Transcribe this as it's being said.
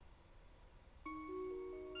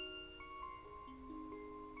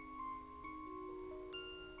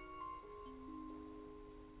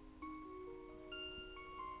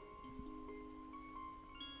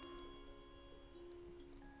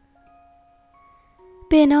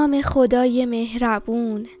به نام خدای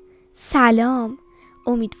مهربون. سلام،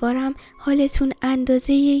 امیدوارم حالتون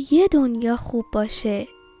اندازه یه دنیا خوب باشه.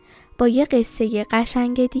 با یه قصه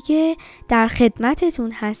قشنگ دیگه در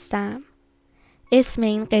خدمتتون هستم. اسم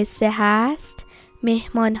این قصه هست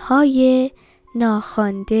مهمانهای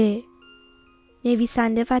ناخوانده.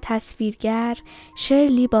 نویسنده و تصویرگر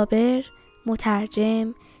شرلی باربر،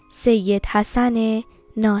 مترجم سیدحسن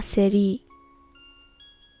ناصری.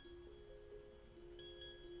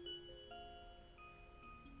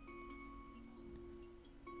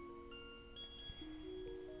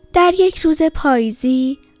 در یک روز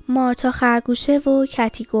پاییزی مارتا خرگوشه و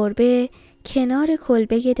کتی گربه کنار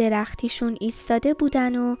کلبه درختیشون ایستاده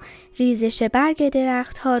بودن و ریزش برگ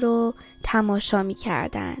درختها رو تماشا می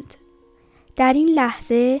کردند. در این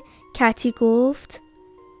لحظه کتی گفت: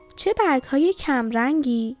 چه برگ‌های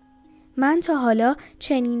کمرنگی! من تا حالا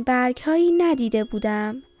چنین برگ‌هایی ندیده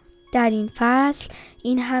بودم. در این فصل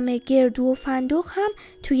این همه گردو و فندق هم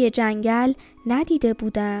توی جنگل ندیده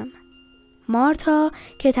بودم. مارتا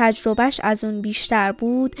که تجربهش از اون بیشتر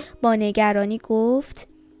بود با نگرانی گفت: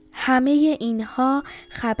 همه اینها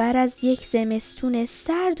خبر از یک زمستون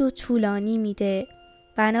سرد و طولانی میده.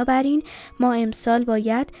 بنابراین ما امسال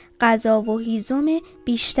باید غذا و هیزم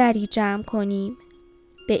بیشتری جمع کنیم.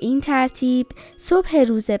 به این ترتیب صبح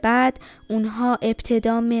روز بعد اونها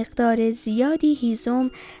ابتدا مقدار زیادی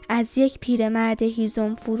هیزم از یک پیرمرد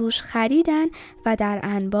هیزم فروش خریدن و در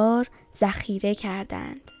انبار ذخیره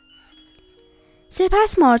کردند.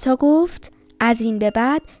 سپس مارتا گفت: از این به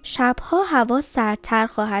بعد شبها هوا سردتر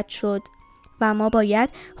خواهد شد و ما باید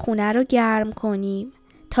خونه رو گرم کنیم.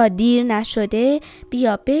 تا دیر نشده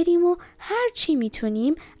بیا بریم و هر چی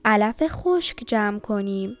میتونیم علف خشک جمع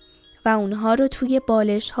کنیم و اونها رو توی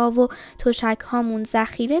بالش ها و تشک هامون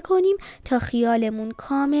ذخیره کنیم تا خیالمون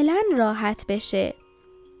کاملا راحت بشه.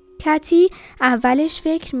 کتی اولش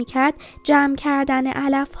فکر میکرد جمع کردن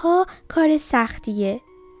علف ها کار سختیه،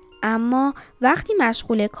 اما وقتی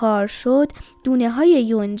مشغول کار شد دونه های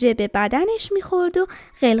یونجه به بدنش میخورد و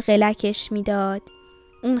قلقلکش میداد.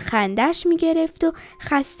 اون خندش میگرفت و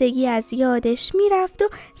خستگی از یادش میرفت و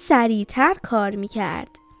سریعتر کار میکرد.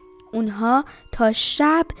 اونها تا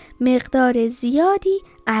شب مقدار زیادی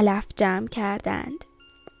علف جمع کردند.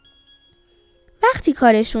 وقتی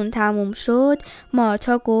کارشون تموم شد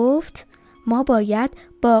مارتا گفت: ما باید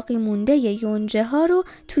باقی مونده یونجه ها رو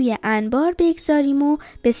توی انبار بگذاریم و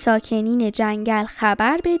به ساکنین جنگل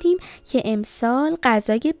خبر بدیم که امسال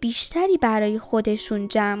غذای بیشتری برای خودشون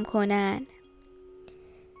جمع کنن.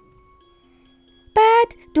 بعد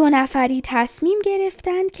 2 نفری تصمیم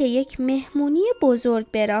گرفتند که یک مهمونی بزرگ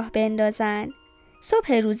به راه بندازن.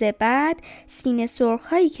 صبح روز بعد سینه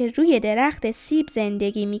سرخ‌هایی که روی درخت سیب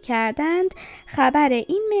زندگی می‌کردند خبر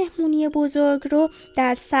این مهمونی بزرگ رو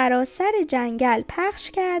در سراسر جنگل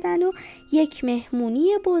پخش کردند و یک مهمونی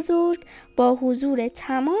بزرگ با حضور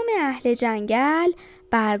تمام اهل جنگل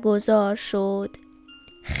برگزار شد.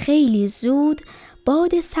 خیلی زود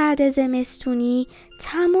باد سرد زمستونی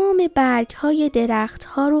تمام برگ‌های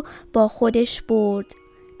درخت‌ها رو با خودش برد،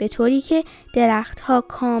 به طوری که درخت‌ها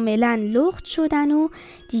کاملاً لخت شدن و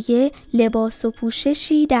دیگه لباس و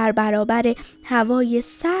پوششی در برابر هوای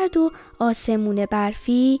سرد و آسمون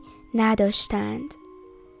برفی نداشتند.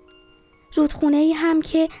 رودخونه‌ای هم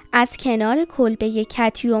که از کنار کلبه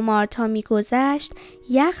کتی و مارتا می‌گذشت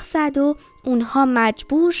یخ زد و اونها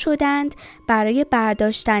مجبور شدند برای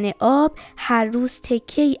برداشتن آب هر روز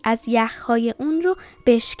تکه‌ای از یخ‌های اون رو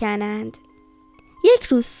بشکنند. یک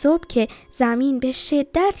روز صبح که زمین به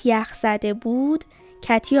شدت یخ زده بود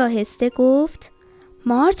کتی آهسته گفت: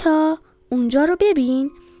 مارتا، اونجا رو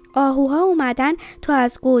ببین، آهوها اومدن تا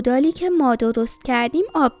از گودالی که ما درست کردیم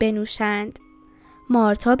آب بنوشند.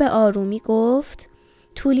 مارتا به آرومی گفت: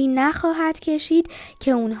 طولی نخواهد کشید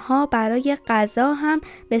که اونها برای غذا هم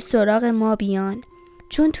به سراغ ما بیان،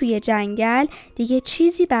 چون توی جنگل دیگه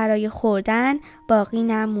چیزی برای خوردن باقی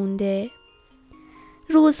نمونده.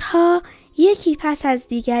 روزها یکی پس از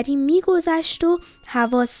دیگری میگذشت و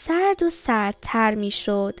هوا سرد و سردتر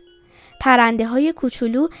میشد. پرنده های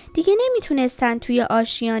کوچولو دیگه نمیتونستن توی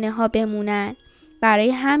آشیانه ها بمونن.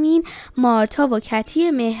 برای همین مارتا و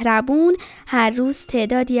کتی مهربون هر روز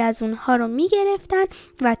تعدادی از اونها رو میگرفتن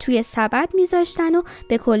و توی سبد میذاشتن و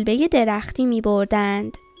به کلبه درختی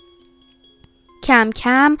میبردند. کم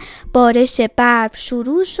کم بارش برف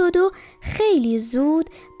شروع شد و خیلی زود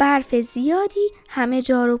برف زیادی همه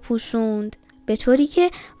جا رو پوشوند، به طوری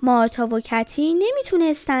که مارتا و کتی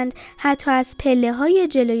نمیتونستند حتی از پله های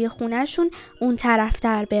جلوی خونهشون اون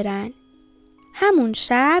طرفتر برن. همون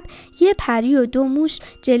شب یه پری و 2 موش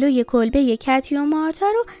جلوی کلبه کتی و مارتا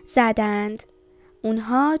رو زدند.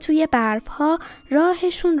 اونها توی برفها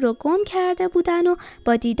راهشون رو گم کرده بودن و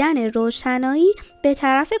با دیدن روشنایی به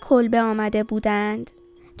طرف کلبه آمده بودند.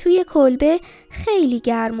 توی کلبه خیلی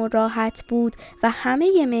گرم و راحت بود و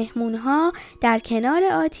همه مهمونها در کنار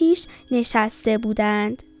آتیش نشسته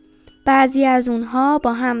بودند. بعضی از اونها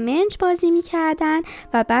با هم منچ بازی می کردند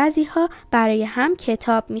و بعضی ها برای هم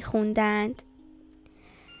کتاب می خوندند.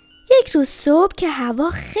 یک روز صبح که هوا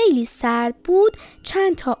خیلی سرد بود،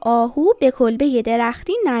 چند تا آهو به کلبه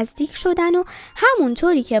درختی نزدیک شدن و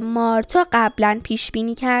همونطوری که مارتا قبلا پیش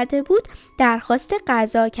بینی کرده بود درخواست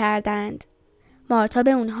غذا کردند. مارتا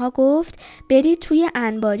به اونها گفت برید توی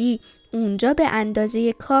انباری، اونجا به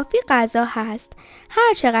اندازه کافی غذا هست.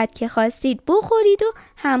 هر چقدر که خواستید بخورید و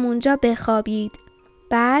همونجا بخوابید.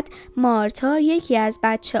 بعد مارتا یکی از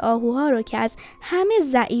بچه آهوها رو که از همه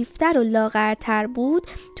ضعیفتر و لاغرتر بود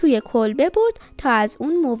توی کلبه برد تا از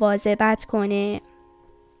اون مواظبت کنه.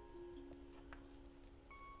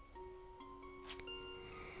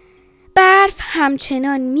 برف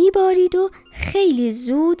همچنان میبارید و خیلی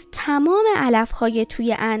زود تمام علفهای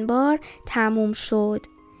توی انبار تموم شد.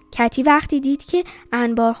 کتی وقتی دید که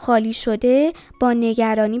انبار خالی شده با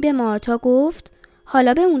نگرانی به مارتا گفت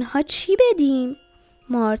حالا به اونها چی بدیم؟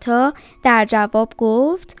 مارتا در جواب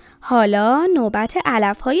گفت حالا نوبت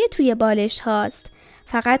علفهای توی بالش هاست.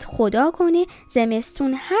 فقط خدا کنه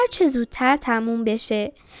زمستون هر چه زودتر تموم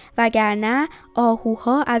بشه، وگرنه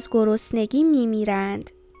آهوها از گرسنگی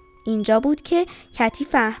میمیرند. اینجا بود که کتی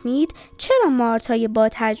فهمید چرا مارتای با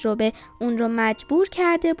تجربه اون رو مجبور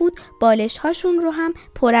کرده بود بالش هاشون رو هم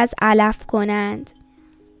پر از علف کنند.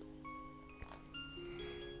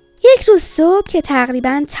 یک روز صبح که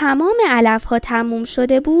تقریباً تمام علف ها تموم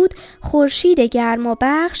شده بود، خورشید گرم و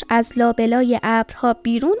بخش از لابلای ابرها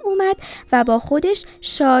بیرون اومد و با خودش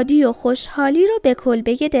شادی و خوشحالی رو به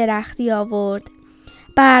کلبه درختی آورد.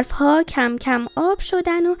 برف‌ها کم کم آب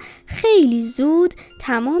شدن و خیلی زود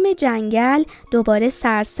تمام جنگل دوباره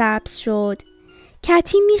سرسبز شد.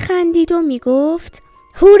 کتی میخندید و میگفت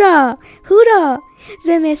هورا هورا،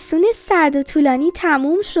 زمستون سرد و طولانی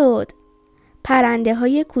تموم شد. پرنده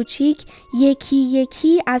های کوچیک یکی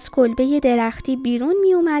یکی از کلبه درختی بیرون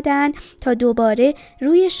می اومدن تا دوباره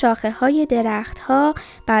روی شاخه های درخت ها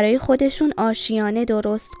برای خودشون آشیانه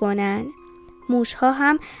درست کنن. موش ها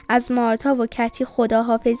هم از مارتا و کتی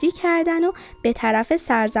خداحافظی کردن و به طرف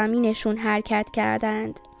سرزمینشون حرکت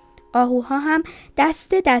کردند. آهوها هم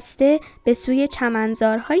دسته دسته به سوی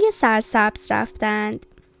چمنزارهای سرسبز رفتند.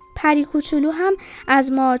 پری کوچولو هم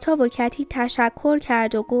از مارتا و کتی تشکر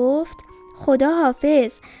کرد و گفت خدا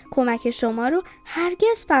حافظ، کمک شما رو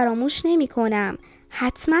هرگز فراموش نمی کنم.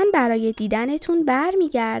 حتما برای دیدنتون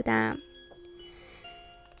برمیگردم.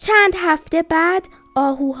 چند هفته بعد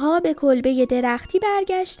آهوها به کلبه درختی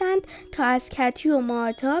برگشتند تا از کتی و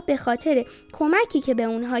مارتا به خاطر کمکی که به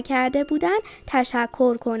اونها کرده بودن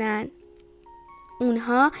تشکر کنن.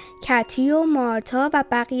 اونها کتی و مارتا و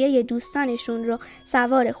بقیه دوستانشون رو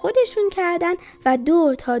سوار خودشون کردن و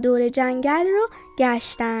دور تا دور جنگل رو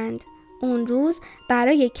گشتند. اون روز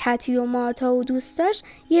برای کتی و مارتا و دوستاش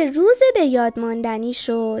یه روز به یاد ماندنی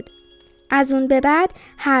شد. از اون به بعد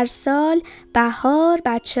هر سال بهار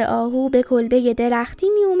بچه آهو به کلبه درختی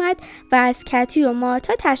می اومد و از کتی و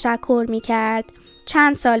مارتا تشکر می کرد.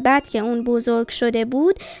 چند سال بعد که اون بزرگ شده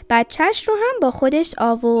بود بچهش رو هم با خودش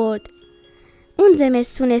آورد. اون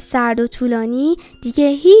زمستون سرد و طولانی دیگه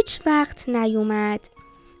هیچ وقت نیومد.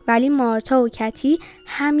 ولی مارتا و کتی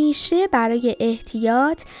همیشه برای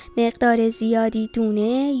احتیاط مقدار زیادی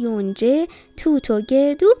دونه، یونجه، توت و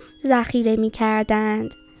گردو ذخیره می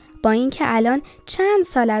کردند. با اینکه الان چند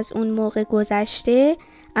سال از اون موقع گذشته،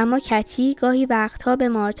 اما کتی گاهی وقتها به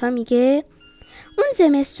مارتا میگه اون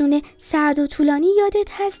زمستون سرد و طولانی یادت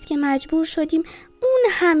هست که مجبور شدیم اون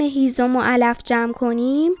همه هیزم و علف جمع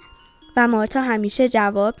کنیم؟ و مارتا همیشه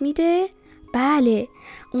جواب میده بله،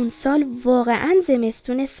 اون سال واقعا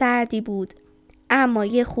زمستون سردی بود، اما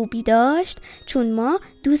یه خوبی داشت چون ما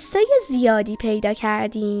دوستای زیادی پیدا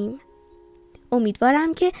کردیم.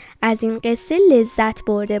 امیدوارم که از این قصه لذت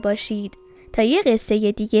برده باشید. تا یه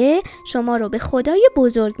قصه دیگه شما رو به خدای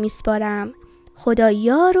بزرگ میسپارم. خدا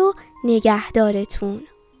یار و نگهدارتون.